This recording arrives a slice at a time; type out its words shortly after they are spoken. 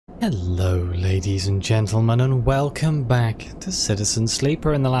Hello ladies and gentlemen, and welcome back to Citizen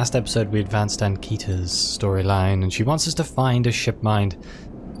Sleeper. In the last episode we advanced Ankita's storyline and she wants us to find a ship mind,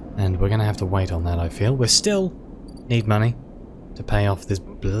 and we're gonna have to wait on that. I feel we still need money to pay off this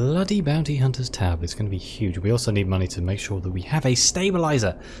bloody bounty hunter's tab. It's gonna be huge. We also need money to make sure that we have a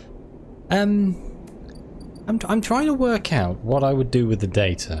stabilizer. I'm trying to work out what I would do with the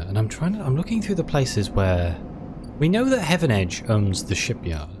data, and I'm looking through the places where we know that Heaven Edge owns the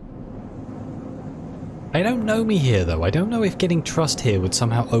shipyard. I don't know me here though. I don't know if getting trust here would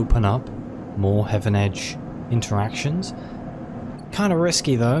somehow open up more Heaven Edge interactions. Kind of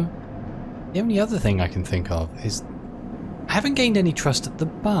risky though. The only other thing I can think of is I haven't gained any trust at the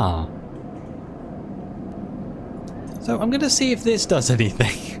bar. So I'm going to see if this does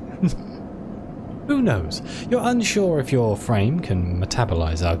anything. Who knows? You're unsure if your frame can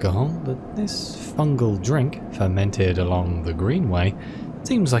metabolize alcohol, but this fungal drink, fermented along the Greenway,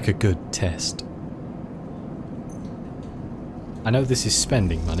 seems like a good test. I know this is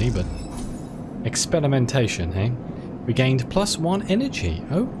spending money, but experimentation, eh? We gained +1 energy.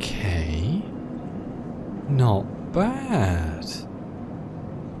 Okay. Not bad.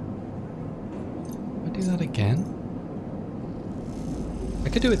 I'll do that again. I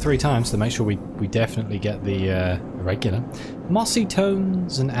could do it 3 times to make sure we definitely get the regular. Mossy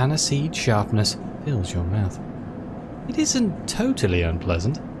tones and aniseed sharpness fills your mouth. It isn't totally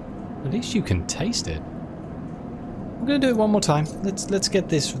unpleasant. At least you can taste it. I'm gonna do it one more time. Let's get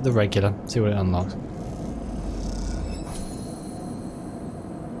this the regular. See what it unlocks.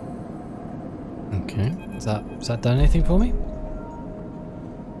 Okay, has that done anything for me?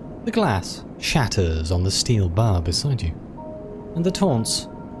 The glass shatters on the steel bar beside you, and the taunts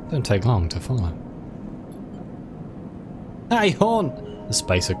don't take long to follow. Hey, Horn! The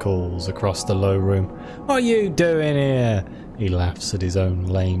spacer calls across the low room. What are you doing here? He laughs at his own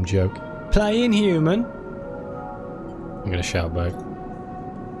lame joke. Playing human? I'm gonna shout back.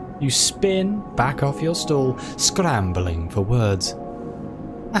 You spin back off your stool, scrambling for words.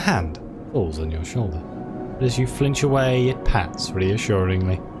 A hand falls on your shoulder, but as you flinch away, it pats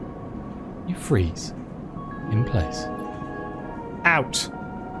reassuringly. You freeze in place. Out!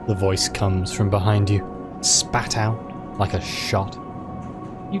 The voice comes from behind you, spat out like a shot.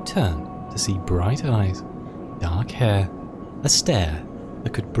 You turn to see bright eyes, dark hair, a stare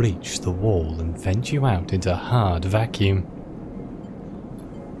that could breach the wall and vent you out into hard vacuum.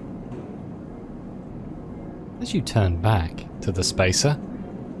 As you turn back to the spacer,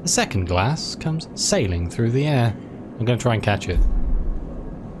 the second glass comes sailing through the air. I'm going to try and catch it.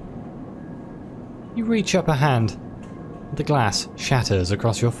 You reach up a hand. The glass shatters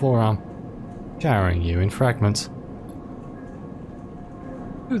across your forearm, showering you in fragments.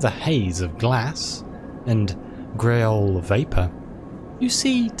 Through the haze of glass and greol vapor, you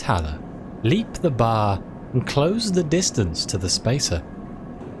see Tala leap the bar and close the distance to the spacer.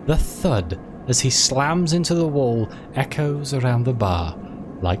 The thud as he slams into the wall echoes around the bar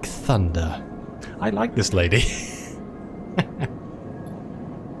like thunder. I like this lady.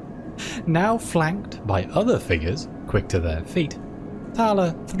 Now flanked by other figures, quick to their feet,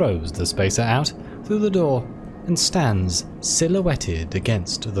 Tala throws the spacer out through the door and stands silhouetted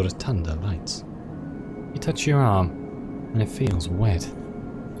against the rotunda lights. You touch your arm and it feels wet.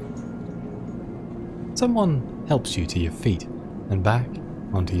 Someone helps you to your feet and back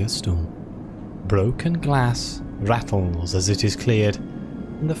onto your stool. Broken glass rattles as it is cleared,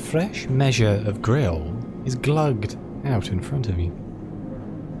 and the fresh measure of greol is glugged out in front of you.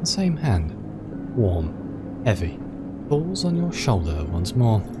 The same hand, warm, heavy, falls on your shoulder once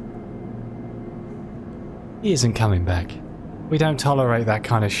more. He isn't coming back. We don't tolerate that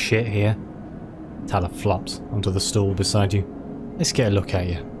kind of shit here. Tala flops onto the stool beside you. Let's get a look at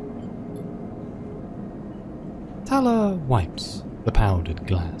you. Tala wipes the powdered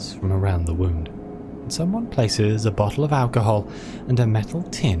glass from around the wound, and someone places a bottle of alcohol and a metal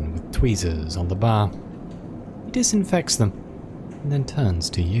tin with tweezers on the bar. He disinfects them and then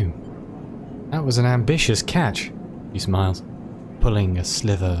turns to you. That was an ambitious catch, he smiles, pulling a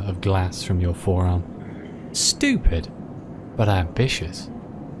sliver of glass from your forearm. Stupid, but ambitious.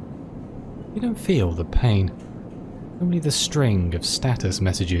 You don't feel the pain, only the string of status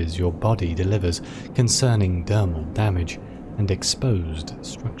messages your body delivers concerning dermal damage and exposed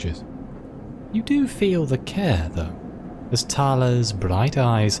structures. You do feel the care, though, as Tala's bright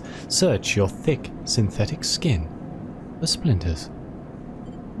eyes search your thick synthetic skin for splinters.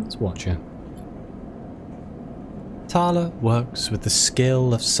 Let's watch her. Tala works with the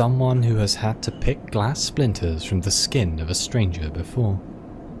skill of someone who has had to pick glass splinters from the skin of a stranger before.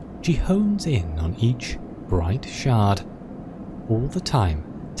 She hones in on each bright shard. All the time,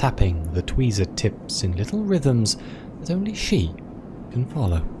 tapping the tweezer tips in little rhythms that only she can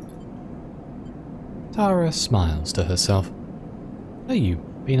follow. Tara smiles to herself. Oh, you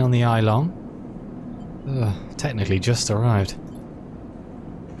been on the eye long? Technically just arrived.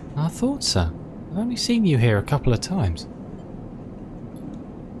 I thought so. I've only seen you here a couple of times.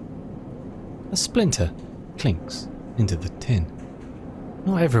 A splinter clinks into the tin.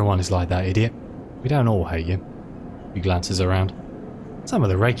 Not everyone is like that, idiot. We don't all hate you. He glances around. Some of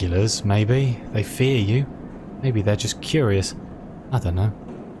the regulars, maybe. They fear you. Maybe they're just curious. I don't know.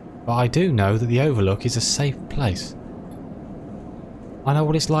 But I do know that the Overlook is a safe place. I know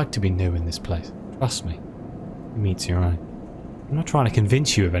what it's like to be new in this place. Trust me. It meets your eye. I'm not trying to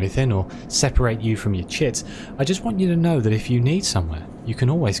convince you of anything or separate you from your chits. I just want you to know that if you need somewhere, you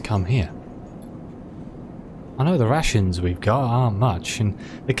can always come here. I know the rations we've got aren't much, and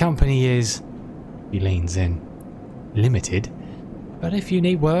the company is, he leans in, limited. But if you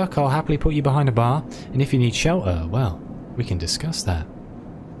need work, I'll happily put you behind a bar, and if you need shelter, well, we can discuss that.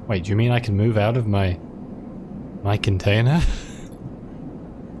 Wait, do you mean I can move out of my container?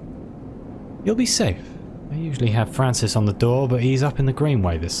 You'll be safe. I usually have Francis on the door, but he's up in the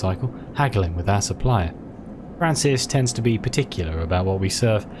Greenway this cycle, haggling with our supplier. Francis tends to be particular about what we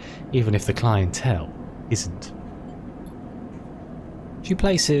serve, even if the clientele isn't. She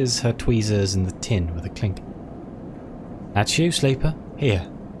places her tweezers in the tin with a clink. That's you, Sleeper. Here.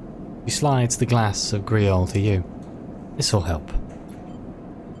 She slides the glass of Griol to you. This'll help.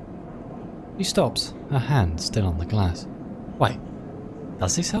 She stops, her hand still on the glass. Wait,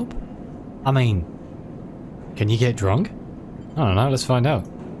 does this help? I mean, can you get drunk? I don't know, let's find out.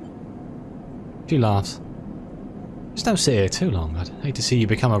 She laughs. Just don't sit here too long. I'd hate to see you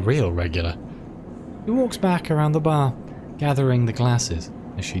become a real regular. He walks back around the bar, gathering the glasses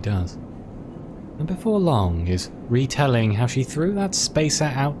as she does. And before long is retelling how she threw that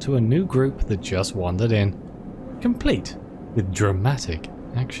spacer out to a new group that just wandered in, complete with dramatic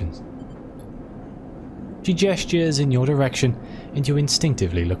actions. She gestures in your direction and you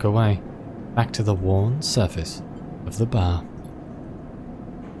instinctively look away, back to the worn surface of the bar.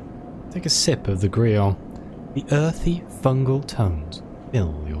 Take a sip of the Griol. The earthy fungal tones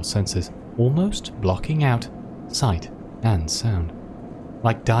fill your senses, almost blocking out sight and sound.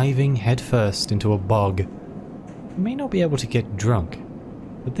 Like diving headfirst into a bog. You may not be able to get drunk,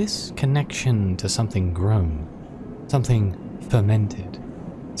 but this connection to something grown, something fermented,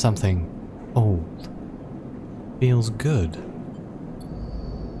 something old, feels good.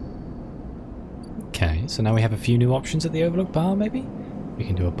 Okay, so now we have a few new options at the Overlook bar, maybe? We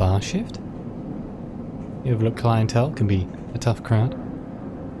can do a bar shift. The Overlook clientele can be a tough crowd,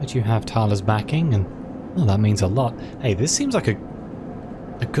 but you have Tala's backing, and well, that means a lot. Hey, this seems like a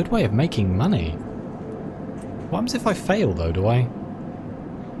good way of making money. What happens if I fail, though? Do I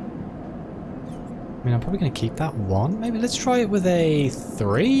mean, I'm probably going to keep that one. Maybe let's try it with a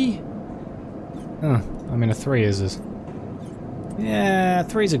 3? I mean, a 3 is... Yeah,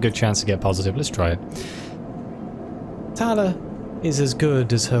 3 is a good chance to get positive. Let's try it. Tala is as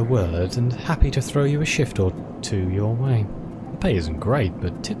good as her word and happy to throw you a shift or two your way. The pay isn't great,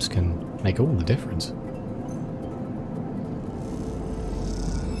 but tips can make all the difference.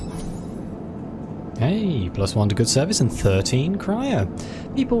 Hey, +1 to good service and 13 cryo.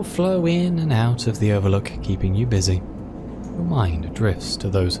 People flow in and out of the Overlook, keeping you busy. Your mind drifts to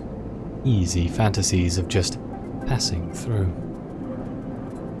those easy fantasies of just passing through.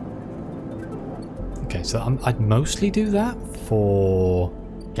 Okay, so I'd mostly do that for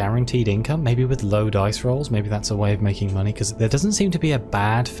guaranteed income, maybe with low dice rolls. Maybe that's a way of making money, because there doesn't seem to be a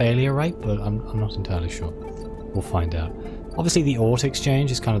bad failure rate, but I'm not entirely sure. We'll find out. Obviously, the Auto Exchange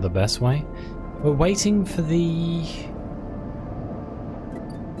is kind of the best way. We're waiting for the...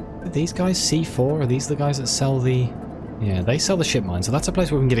 Are these guys C4? Are these the guys that sell the... Yeah, they sell the ship mines, so that's a place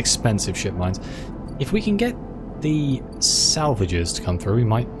where we can get expensive ship mines. If we can get the salvages to come through,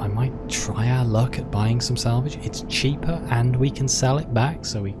 I might try our luck at buying some salvage. It's cheaper and we can sell it back,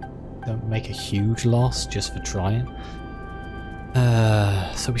 so we don't make a huge loss just for trying.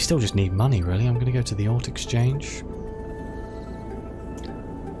 So we still just need money, really. I'm going to go to the Auto Exchange.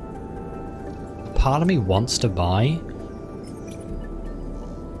 Part of me wants to buy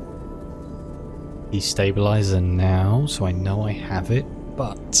the stabilizer now, so I know I have it,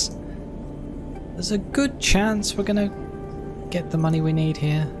 but there's a good chance we're gonna get the money we need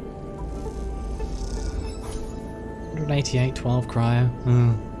here. 188, 12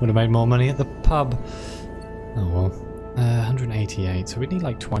 cryo. Would have made more money at the pub. Oh well. 188, so we'd need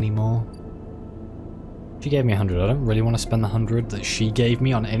like 20 more. She gave me 100. I don't really want to spend the 100 that she gave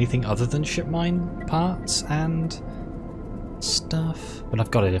me on anything other than ship mine parts and stuff, but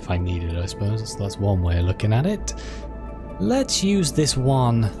I've got it if I need it, I suppose. That's one way of looking at it. Let's use this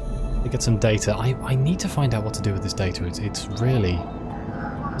one to get some data. I need to find out what to do with this data. It's really...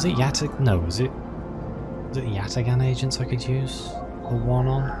 Was it Yatag? No, was it the Yatagan agents I could use a one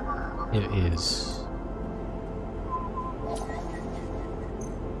on? It is.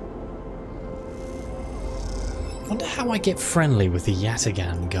 Wonder how I get friendly with the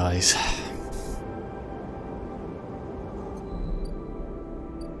Yatagan guys.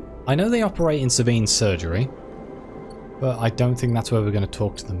 I know they operate in Sabine surgery, but I don't think that's where we're going to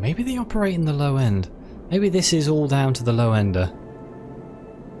talk to them. Maybe they operate in the low end. Maybe this is all down to the low ender.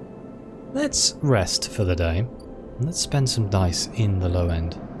 Let's rest for the day. And let's spend some dice in the low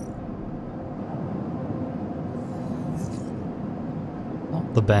end.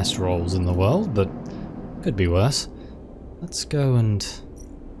 Not the best rolls in the world, but could be worse. Let's go and...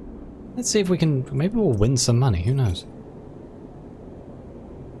 let's see if we can... maybe we'll win some money, who knows?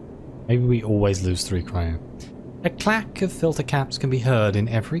 Maybe we always lose 3 cryo. A clack of filter caps can be heard in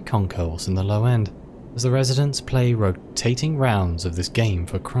every concourse in the low end, as the residents play rotating rounds of this game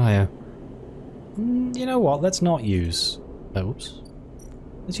for cryo. You know what, let's not use... oh, oops.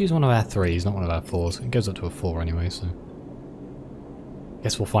 Let's use one of our 3s, not one of our 4s. It goes up to a 4 anyway, so...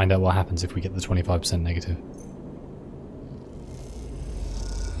 guess we'll find out what happens if we get the 25% negative.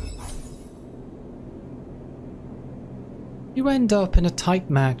 You end up in a tight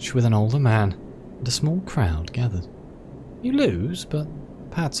match with an older man, and a small crowd gathered. You lose, but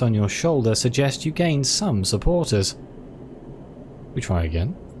pats on your shoulder suggest you gain some supporters. We try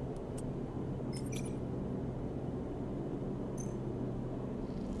again.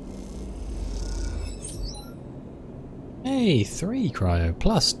 Hey, 3 cryo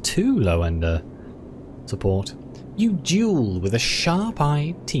plus 2 low ender support. You duel with a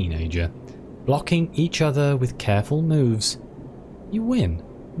sharp-eyed teenager, blocking each other with careful moves. You win,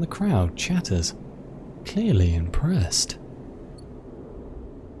 and the crowd chatters, clearly impressed.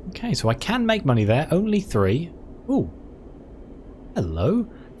 Okay, so I can make money there, only 3. Ooh. Hello,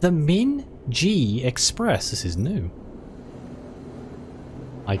 the Min G Express, this is new.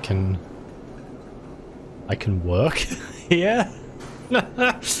 I can work here.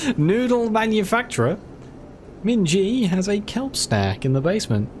 Noodle manufacturer. Min G has a kelp stack in the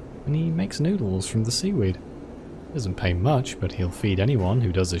basement, and he makes noodles from the seaweed. Doesn't pay much, but he'll feed anyone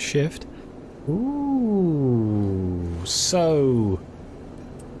who does a shift. Ooh, so...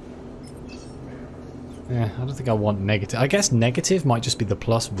 yeah, I don't think I want negative. I guess negative might just be the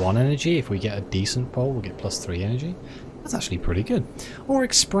 +1 energy. If we get a decent poll, we'll get +3 energy. That's actually pretty good. Or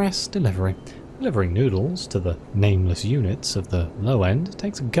express delivery. Delivering noodles to the nameless units of the low end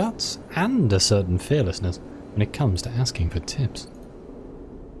takes guts and a certain fearlessness when it comes to asking for tips.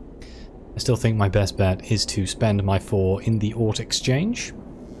 I still think my best bet is to spend my 4 in the Ort Exchange.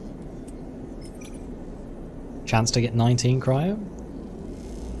 Chance to get 19 cryo.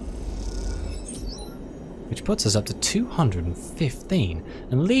 Which puts us up to 215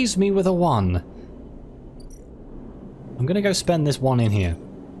 and leaves me with a 1. I'm going to go spend this 1 in here.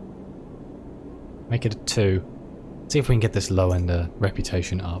 Make it a 2. See if we can get this low ender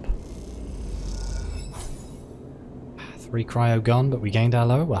reputation up. 3 cryo gone, but we gained our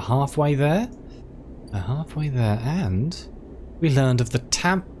low. We're halfway there. We're halfway there, and we learned of the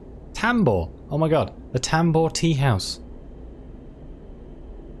Tambor. Oh my god, the Tambor tea house.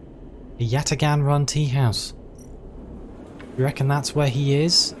 A Yatagan run tea house. You reckon that's where he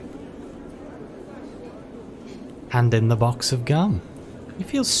is? Hand in the box of gum. You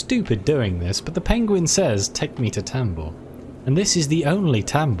feel stupid doing this, but the penguin says, take me to Tambor. And this is the only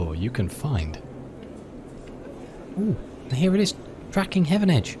Tambor you can find. Ooh, and here it is, tracking Heaven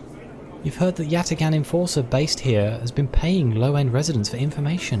Edge. You've heard that Yatagan Enforcer based here has been paying low-end residents for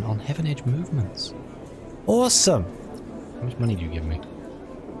information on Heaven Edge movements. Awesome! How much money do you give me?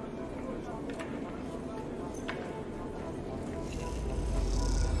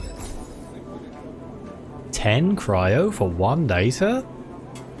 $10 cryo for 1 data?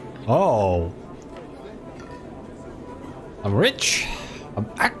 Oh. I'm rich. I'm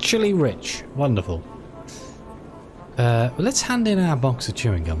actually rich. Wonderful. Let's hand in our box of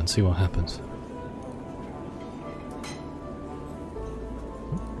chewing gum and see what happens.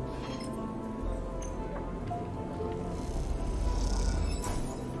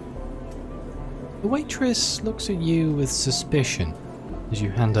 The waitress looks at you with suspicion as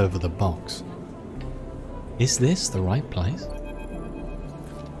you hand over the box. Is this the right place?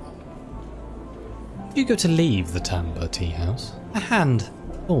 You go to leave the Tambor tea house. A hand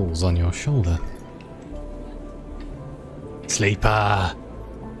falls on your shoulder. Sleeper!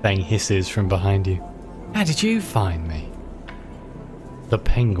 Bang hisses from behind you. How did you find me? The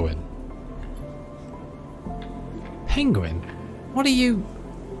penguin. Penguin? What are you...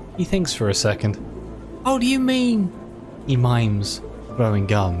 He thinks for a second. Oh, do you mean... He mimes, throwing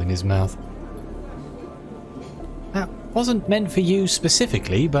gum in his mouth. That wasn't meant for you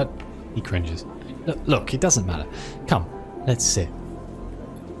specifically, but... He cringes. Look, it doesn't matter. Come, let's sit.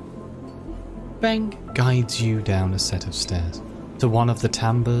 Feng guides you down a set of stairs to one of the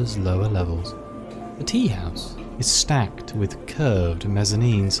Tamber's lower levels. The tea house is stacked with curved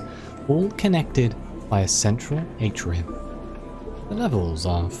mezzanines, all connected by a central atrium. The levels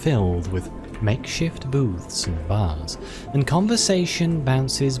are filled with makeshift booths and bars, and conversation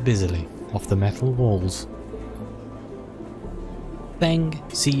bounces busily off the metal walls. Feng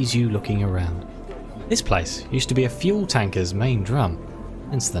sees you looking around. This place used to be a fuel tanker's main drum,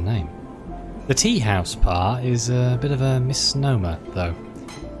 hence the name. The tea house part is a bit of a misnomer, though.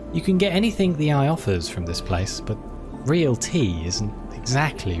 You can get anything the eye offers from this place, but real tea isn't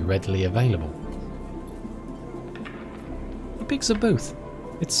exactly readily available. He picks a booth,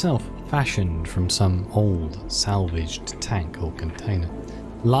 itself fashioned from some old salvaged tank or container,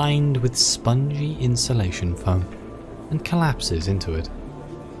 lined with spongy insulation foam, and collapses into it.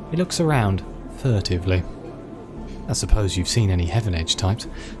 He looks around furtively. I suppose you've seen any Heaven Edge types.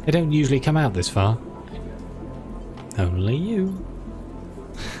 They don't usually come out this far. Only you.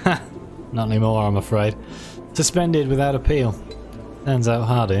 Ha! Not anymore, I'm afraid. Suspended without appeal. Turns out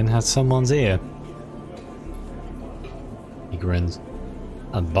Hardin has someone's ear. He grins.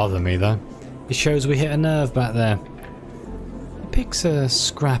 That'd bother me though. It shows we hit a nerve back there. He picks a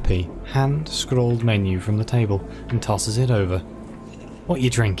scrappy, hand-scrawled menu from the table and tosses it over. What you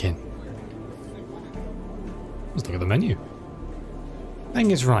drinking? Let's look at the menu.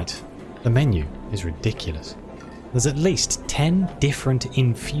 Feng is right. The menu is ridiculous. There's at least 10 different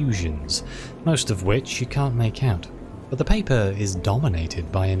infusions, most of which you can't make out. But the paper is dominated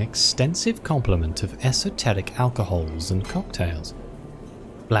by an extensive complement of esoteric alcohols and cocktails.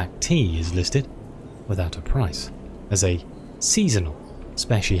 Black tea is listed, without a price, as a seasonal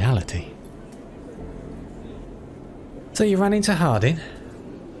speciality. So you ran into Hardin?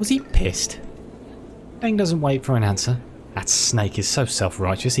 Was he pissed? Feng doesn't wait for an answer. That snake is so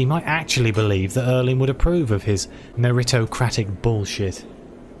self-righteous he might actually believe that Erling would approve of his meritocratic bullshit.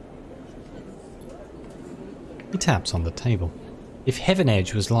 He taps on the table. If Heaven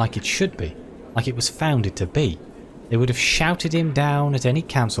Edge was like it should be, like it was founded to be, they would have shouted him down at any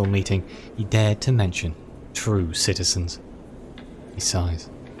council meeting he dared to mention true citizens. He sighs.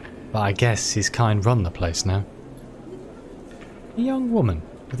 But I guess his kind run the place now. A young woman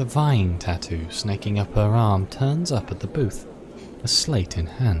with a vine tattoo snaking up her arm turns up at the booth, a slate in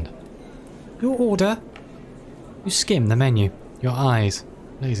hand. Your order? You skim the menu, your eyes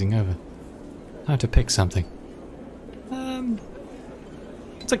glazing over. Time to pick something.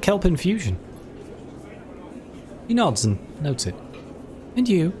 It's a kelp infusion. He nods and notes it. And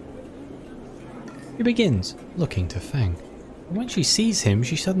you? He begins, looking to Feng. And when she sees him,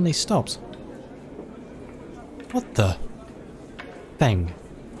 she suddenly stops. What the? Feng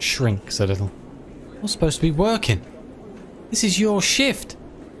shrinks a little. You're supposed to be working. This is your shift.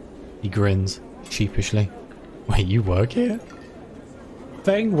 He grins sheepishly. Wait, you work here?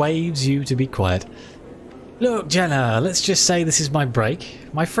 Feng waves you to be quiet. Look, Jenna, let's just say this is my break.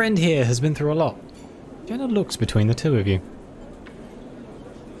 My friend here has been through a lot. Jenna looks between the two of you.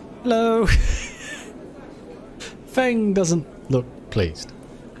 Hello. Feng doesn't look pleased.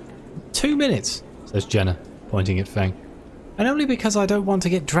 2 minutes, says Jenna, pointing at Feng. And only because I don't want to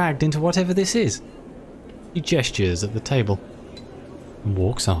get dragged into whatever this is. He gestures at the table and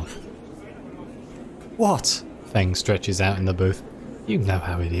walks off. What? Feng stretches out in the booth. You know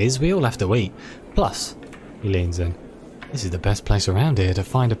how it is, we all have to eat. Plus, he leans in, this is the best place around here to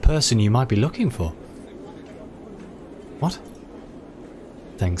find a person you might be looking for. What?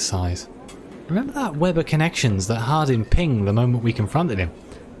 Feng sighs. Remember that web of connections that Hardin pinged the moment we confronted him?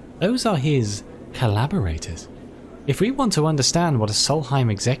 Those are his collaborators. If we want to understand what a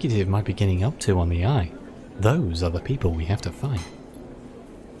Solheim executive might be getting up to on the Eye, those are the people we have to find.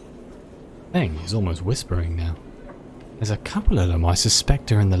 Feng is almost whispering now. There's a couple of them I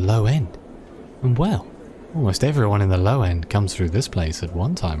suspect are in the low end. And well, almost everyone in the low end comes through this place at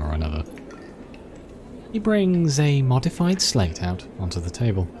one time or another. He brings a modified slate out onto the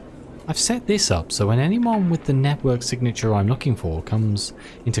table. I've set this up so when anyone with the network signature I'm looking for comes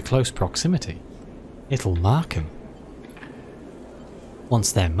into close proximity, it'll mark him.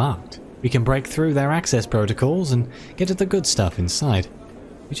 Once they're marked, we can break through their access protocols and get at the good stuff inside.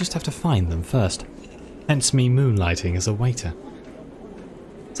 We just have to find them first. Hence me moonlighting as a waiter.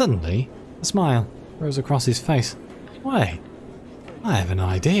 Suddenly, a smile rose across his face. Wait, I have an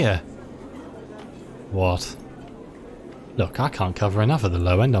idea. What? Look, I can't cover enough of the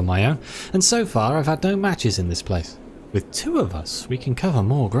low end on my own, and so far I've had no matches in this place. With two of us, we can cover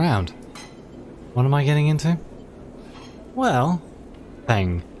more ground. What am I getting into? Well,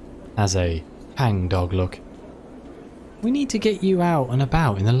 Feng has a hangdog look. We need to get you out and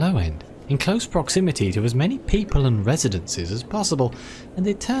about in the low end, in close proximity to as many people and residences as possible, and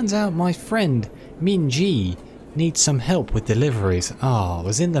it turns out my friend Minji needs some help with deliveries. Oh,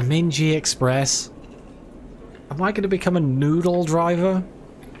 was in the Minji Express. Am I going to become a noodle driver?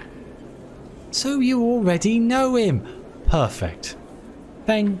 So you already know him. Perfect.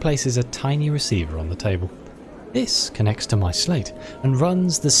 Feng places a tiny receiver on the table. This connects to my slate and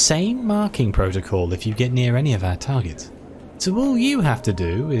runs the same marking protocol if you get near any of our targets. So all you have to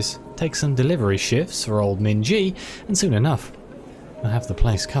do is take some delivery shifts for old Minji, and soon enough, you'll have the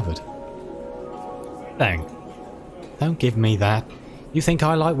place covered. Feng, don't give me that. You think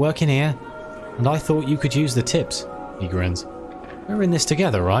I like working here? And I thought you could use the tips, he grins. We're in this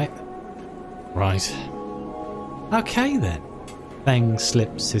together, right? Right. Okay then. Feng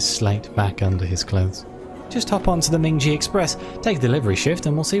slips his slate back under his clothes. Just hop onto the Minji Express, take a delivery shift,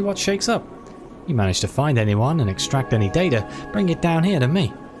 and we'll see what shakes up. You manage to find anyone and extract any data, bring it down here to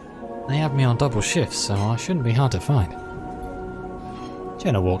me. They have me on double shifts, so I shouldn't be hard to find.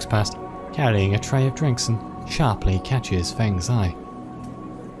 Jenna walks past, carrying a tray of drinks, and sharply catches Feng's eye.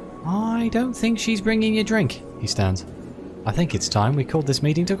 I don't think she's bringing you a drink, he stands. I think it's time we called this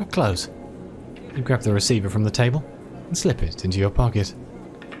meeting to a close. You grab the receiver from the table and slip it into your pocket.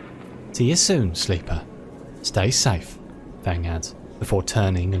 See you soon, sleeper. Stay safe, Feng adds, before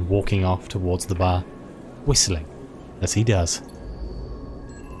turning and walking off towards the bar, whistling as he does.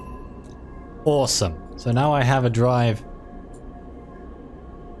 Awesome. So now I have a drive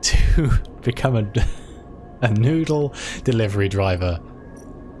to become a noodle delivery driver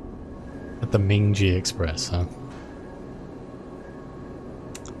at the Minji Express, huh?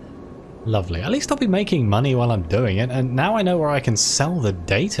 Lovely. At least I'll be making money while I'm doing it, and now I know where I can sell the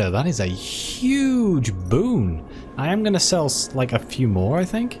data. That is a huge boon. I am going to sell like a few more, I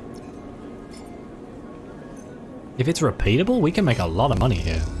think. If it's repeatable, we can make a lot of money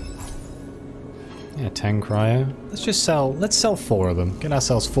here. Yeah, 10 cryo. Let's sell 4 of them. Get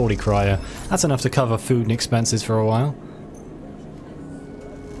ourselves 40 cryo. That's enough to cover food and expenses for a while.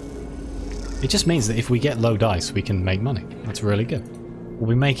 It just means that if we get low dice, we can make money. That's really good. We'll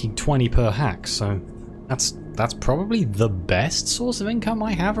be making 20 per hack, so that's probably the best source of income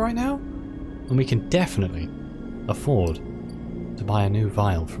I have right now. And we can definitely afford to buy a new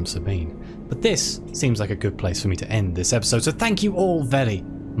vial from Sabine. But this seems like a good place for me to end this episode, so thank you all very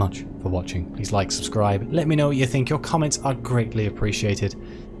much for watching. Please like, subscribe, let me know what you think. Your comments are greatly appreciated.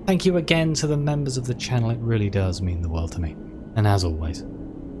 Thank you again to the members of the channel, it really does mean the world to me. And as always,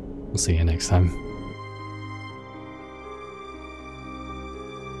 we'll see you next time.